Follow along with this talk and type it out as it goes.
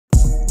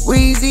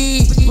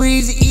Wheezy,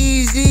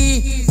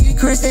 easy.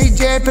 Chris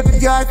AJ, Pepper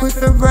God,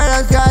 Crooksville,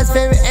 God's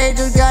favorite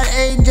angel, God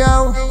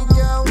angel.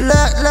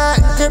 Look,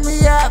 turn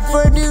me up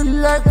for a new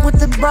look with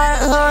the bright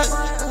hook.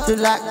 Do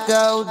like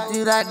go,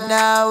 do like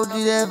now,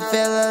 do that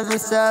feel of the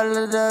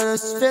soul,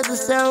 feel the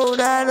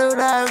soul. I don't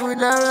know, we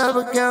don't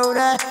ever go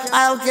there.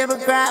 I don't give a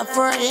crap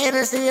for an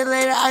inner, see you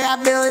later. I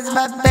got millions in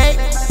my bank.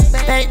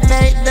 Fake,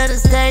 let it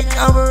stay,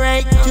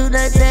 overrate. Do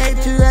that thing,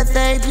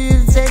 do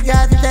you say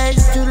God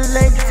thanks to the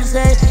ladies to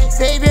say,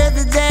 savior of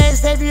the day,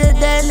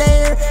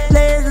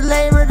 later the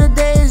labor, the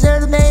days are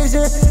the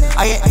major.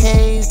 I get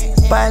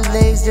tased by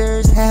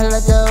lasers, hella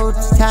dope,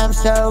 time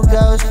so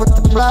goes with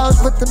the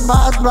blows, with the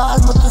mods,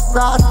 with the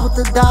sauce, with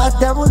the dots,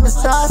 down with the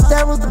sauce,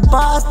 down with the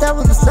boss, down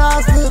with the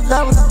sauce, live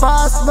down with the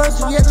boss, most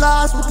you get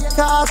lost with the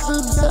cost,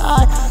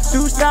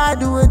 suicide,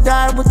 do or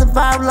die with the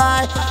vibe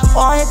line,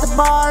 or hit the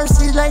bar,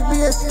 see like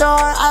me a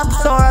star. I'm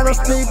sorry, I don't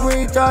speak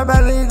retard, my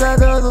league, I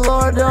know the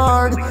Lord.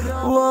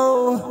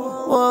 Whoa.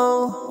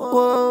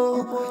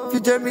 If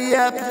you turn me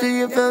up, do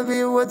you feel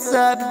me? What's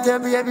up? You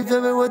turn me up, you feel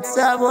me? What's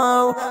up?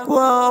 Whoa, I'm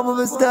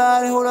almost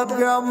done. Hold up,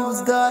 girl, I'm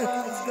almost done.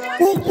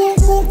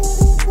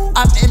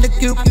 I'm in the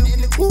coop.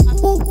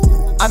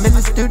 I'm in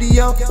the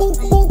studio.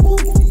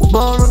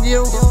 Born on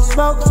you.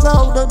 Smoke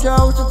slow, no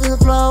jokes, to the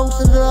flow,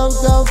 to the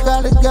logo,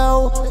 gotta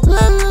go.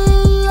 I'm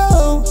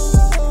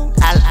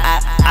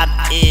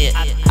in.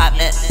 Oh, I'm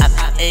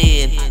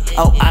in.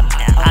 Oh, I'm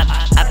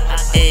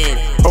in.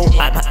 Oh,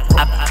 I'm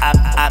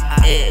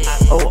in.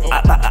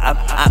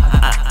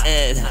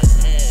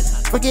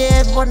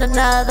 Forgive one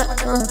another,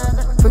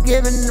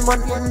 forgiving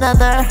one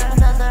another.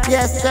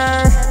 Yes,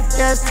 sir,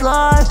 yes,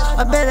 Lord.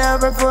 I've been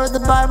over for the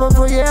Bible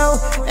for you,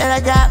 and I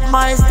got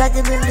money stuck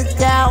in the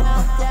account.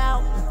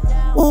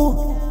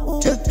 Ooh,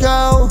 to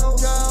go.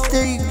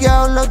 There you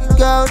go, look,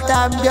 go,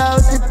 time go.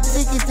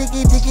 Ticky,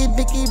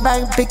 bicky,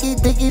 bang, picky,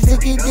 dicky,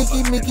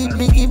 mickey,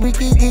 bicky,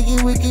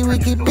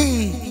 wiki,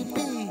 bee.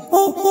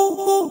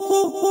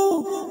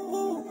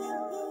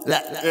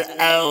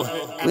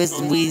 With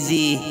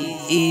Wheezy,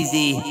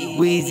 easy.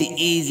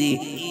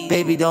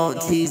 Baby, don't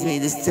tease me,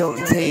 just don't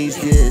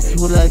taste this.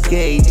 Who like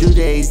gauge? Do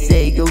they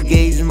say? Go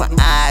gaze in my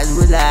eyes,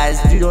 realize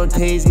you don't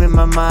taste me in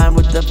my mind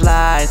with the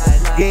flies.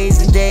 Gaze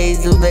and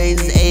days, who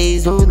lays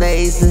A's, who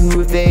lays,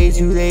 who fades,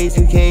 who lays,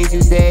 who case,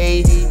 who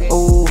say,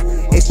 oh,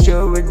 it's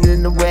showing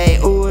in the way,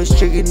 oh, it's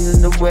shaking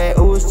in the way,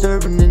 oh, it's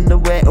serving in the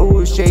way,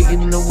 oh, it's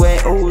shaking in the way,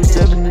 oh, it's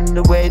serving in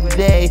the way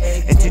today.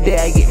 And today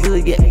I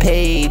really get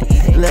paid,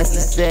 less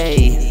to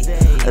say,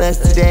 less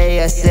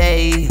today I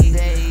say.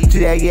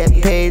 Today I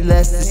get paid,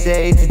 less to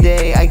say.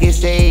 Today I get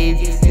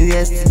saved. And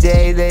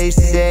yesterday they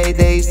say,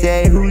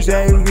 who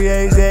say, who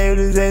say,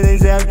 they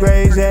say I'm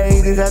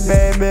crazy. This I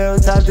pay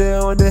bills, top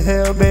deal on the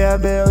hill, pay a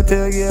bill,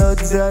 till guilt,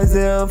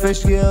 till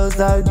fish skills,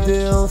 top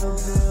deals.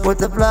 With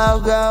the flow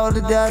go, the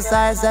dust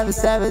side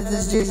 77,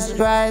 this is Jesus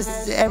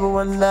Christ,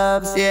 everyone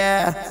loves,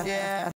 yeah.